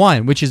number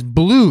 1, which is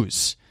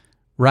blues,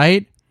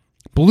 right?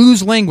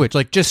 Blues language,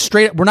 like just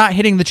straight up, we're not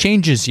hitting the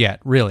changes yet,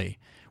 really.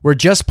 We're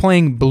just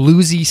playing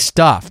bluesy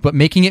stuff, but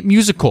making it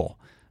musical,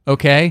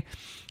 okay?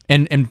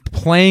 And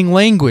playing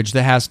language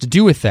that has to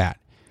do with that.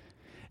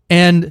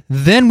 And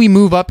then we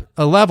move up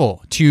a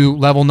level to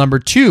level number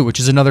 2, which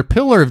is another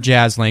pillar of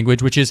jazz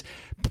language, which is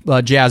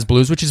jazz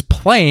blues, which is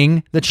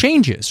playing the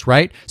changes,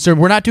 right? So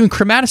we're not doing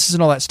chromaticism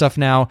and all that stuff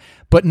now,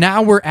 but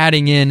now we're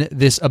adding in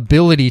this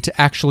ability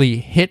to actually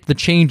hit the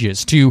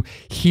changes, to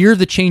hear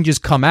the changes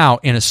come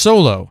out in a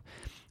solo,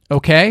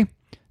 okay?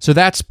 So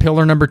that's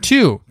pillar number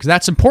 2, because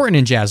that's important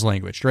in jazz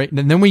language, right?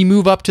 And then we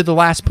move up to the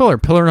last pillar,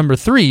 pillar number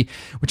 3,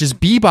 which is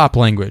bebop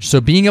language.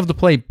 So being able to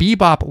play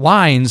bebop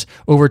lines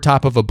over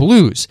top of a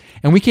blues.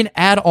 And we can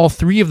add all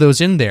 3 of those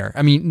in there.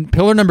 I mean,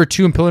 pillar number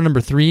 2 and pillar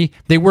number 3,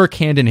 they work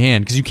hand in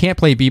hand, because you can't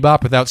play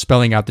bebop without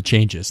spelling out the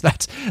changes.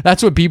 That's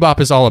what bebop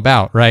is all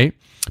about, right?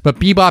 But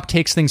bebop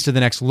takes things to the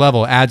next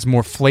level, adds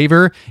more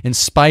flavor and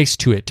spice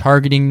to it,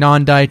 targeting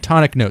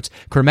non-diatonic notes,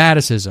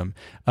 chromaticism,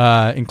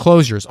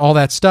 enclosures, all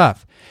that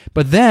stuff.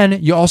 But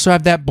then you also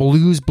have that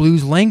blues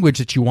language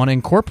that you want to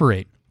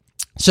incorporate.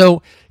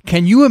 So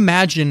can you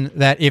imagine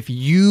that if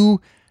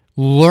you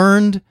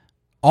learned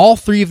all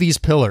 3 of these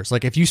pillars,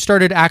 like if you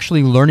started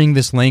actually learning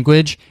this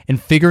language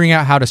and figuring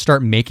out how to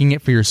start making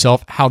it for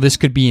yourself, how this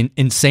could be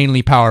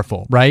insanely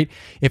powerful, right?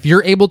 If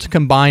you're able to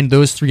combine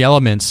those 3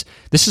 elements,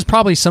 this is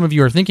probably some of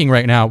you are thinking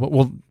right now,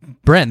 well,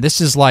 Brent, this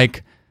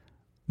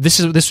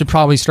would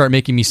probably start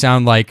making me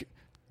sound like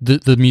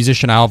the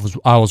musician I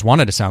always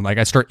wanted to sound like.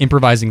 I start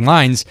improvising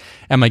lines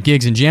at my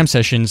gigs and jam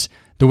sessions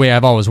the way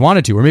I've always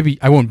wanted to, or maybe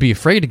I won't be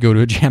afraid to go to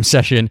a jam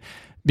session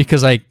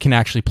because I can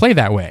actually play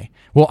that way.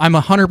 Well, I'm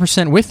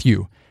 100% with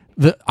you.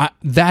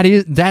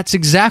 That's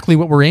exactly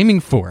what we're aiming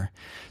for.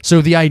 So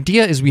the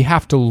idea is we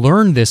have to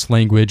learn this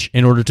language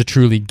in order to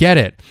truly get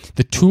it.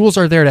 The tools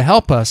are there to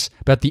help us,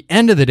 but at the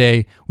end of the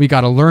day, we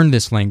got to learn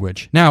this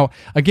language. Now,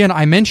 again,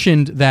 I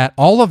mentioned that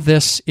all of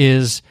this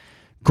is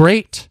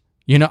great.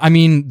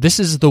 This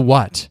is the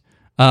what.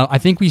 I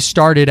think we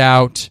started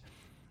out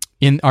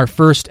in our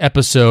first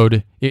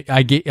episode.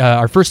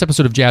 Our first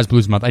episode of Jazz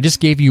Blues Month. I just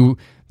gave you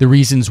the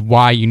reasons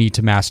why you need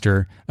to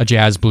master a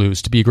jazz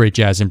blues to be a great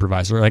jazz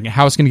improviser, like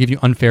how it's going to give you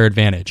unfair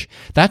advantage.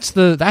 That's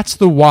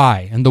the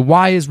why, and the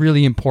why is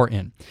really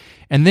important.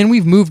 And then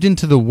we've moved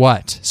into the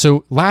what.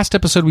 So last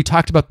episode we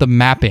talked about the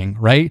mapping,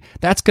 right?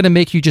 That's going to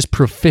make you just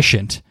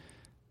proficient,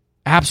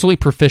 absolutely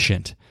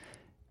proficient.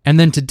 And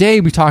then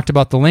today we talked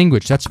about the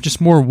language. That's just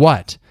more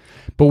what.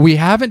 But we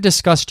haven't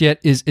discussed yet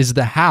is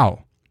the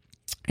how.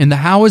 And the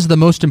how is the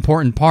most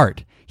important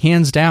part,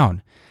 hands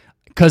down.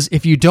 Because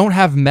if you don't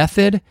have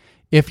method,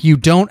 if you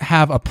don't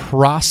have a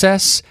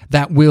process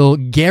that will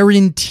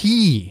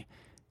guarantee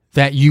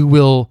that you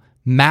will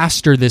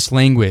master this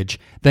language,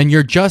 then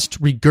you're just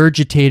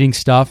regurgitating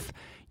stuff.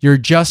 You're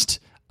just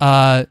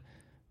going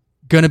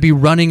to be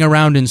running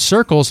around in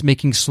circles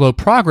making slow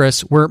progress,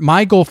 where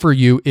my goal for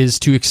you is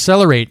to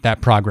accelerate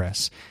that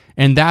progress.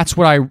 And that's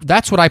what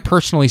I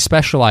personally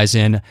specialize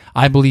in.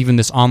 I believe in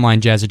this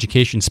online jazz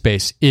education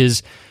space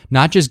is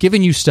not just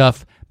giving you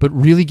stuff, but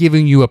really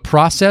giving you a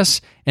process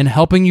and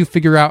helping you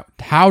figure out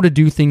how to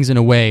do things in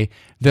a way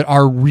that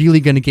are really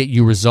going to get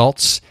you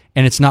results,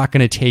 and it's not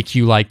going to take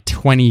you like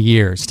 20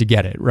 years to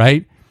get it,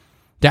 right?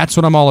 That's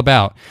what I'm all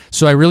about.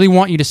 So I really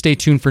want you to stay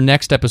tuned for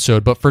next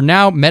episode. But for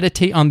now,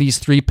 meditate on these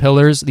 3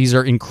 pillars. These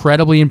are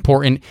incredibly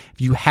important. If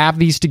you have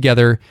these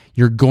together,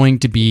 you're going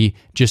to be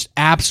just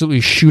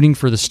absolutely shooting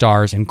for the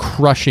stars and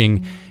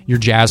crushing your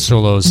jazz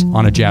solos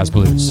on a jazz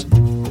blues.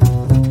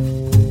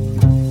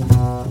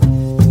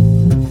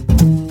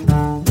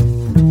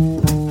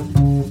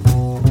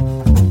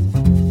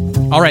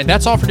 All right,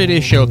 that's all for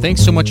today's show.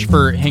 Thanks so much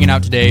for hanging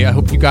out today. I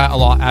hope you got a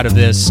lot out of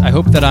this. I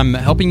hope that I'm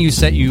helping you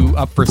set you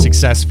up for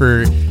success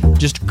for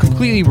just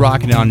completely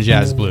rocking it on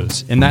jazz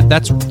blues. And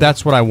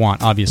that's what I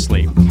want,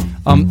 obviously.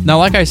 Now,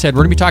 like I said,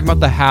 we're going to be talking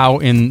about the how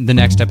in the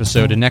next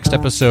episode. In next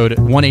episode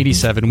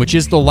 187, which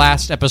is the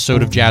last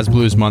episode of Jazz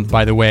Blues Month,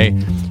 by the way.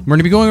 We're going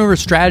to be going over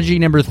strategy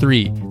number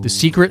 3, the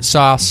secret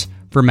sauce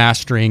for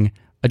mastering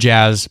a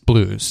jazz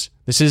blues.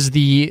 This is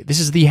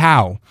the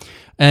how.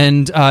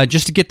 And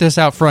just to get this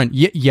out front,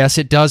 yes,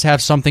 it does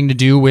have something to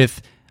do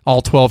with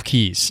all 12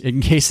 keys, in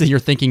case that you're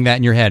thinking that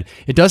in your head.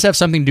 It does have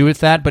something to do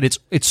with that, but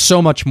it's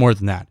so much more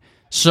than that.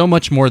 so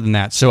much more than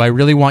that. So I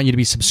really want you to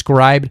be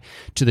subscribed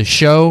to the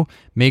show.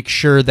 Make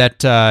sure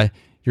that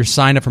you're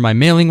signed up for my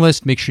mailing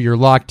list. Make sure you're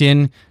locked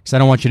in because I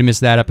don't want you to miss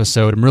that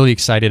episode. I'm really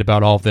excited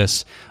about all of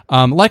this.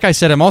 Like I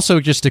said, I'm also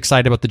just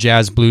excited about the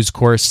Jazz Blues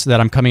course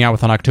that I'm coming out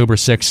with on October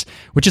 6th,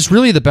 which is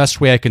really the best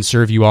way I can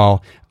serve you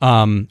all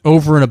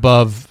over and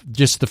above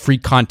just the free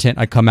content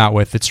I come out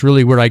with. It's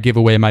really where I give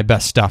away my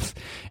best stuff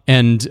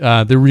and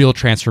the real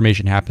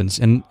transformation happens.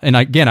 And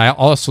again, I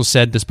also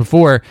said this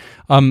before,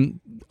 on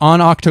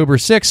October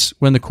 6th,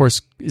 when the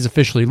course is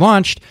officially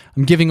launched,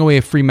 I'm giving away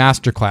a free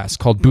masterclass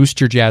called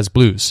Boost Your Jazz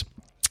Blues.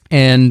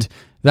 And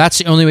that's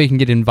the only way you can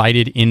get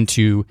invited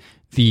into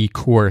the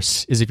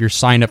course is if you're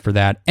signed up for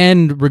that.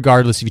 And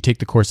regardless if you take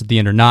the course at the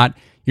end or not,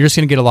 you're just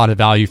going to get a lot of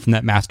value from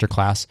that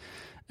masterclass.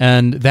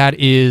 And that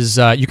is,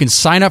 you can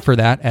sign up for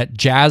that at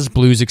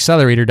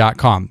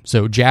jazzbluesaccelerator.com.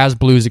 So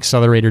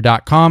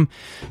jazzbluesaccelerator.com.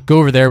 Go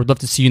over there. Would love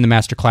to see you in the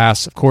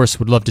masterclass. Of course,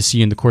 would love to see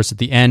you in the course at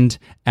the end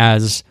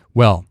as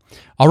well.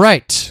 All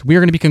right, we are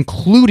going to be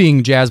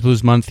concluding Jazz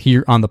Blues Month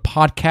here on the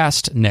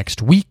podcast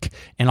next week,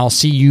 and I'll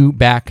see you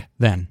back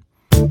then.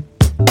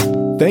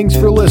 Thanks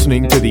for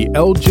listening to the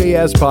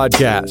LJS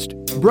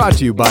Podcast, brought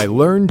to you by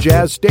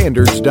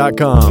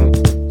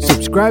LearnJazzStandards.com.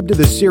 Subscribe to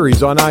the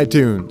series on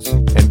iTunes,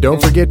 and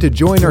don't forget to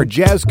join our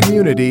jazz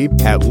community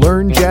at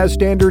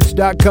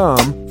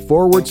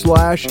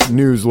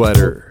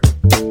LearnJazzStandards.com/newsletter.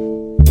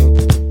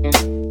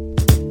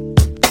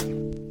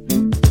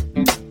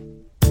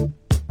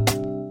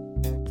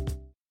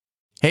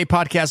 Hey,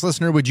 podcast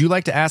listener, would you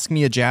like to ask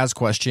me a jazz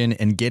question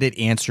and get it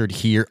answered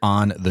here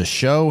on the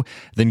show?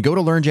 Then go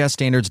to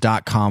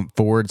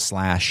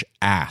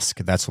LearnJazzStandards.com/ask.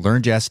 That's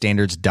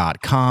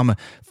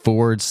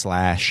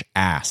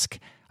LearnJazzStandards.com/ask.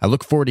 I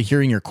look forward to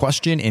hearing your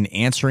question and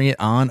answering it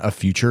on a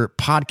future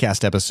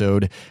podcast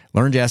episode.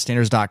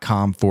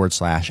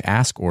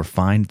 LearnJazzStandards.com/ask or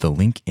find the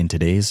link in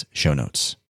today's show notes.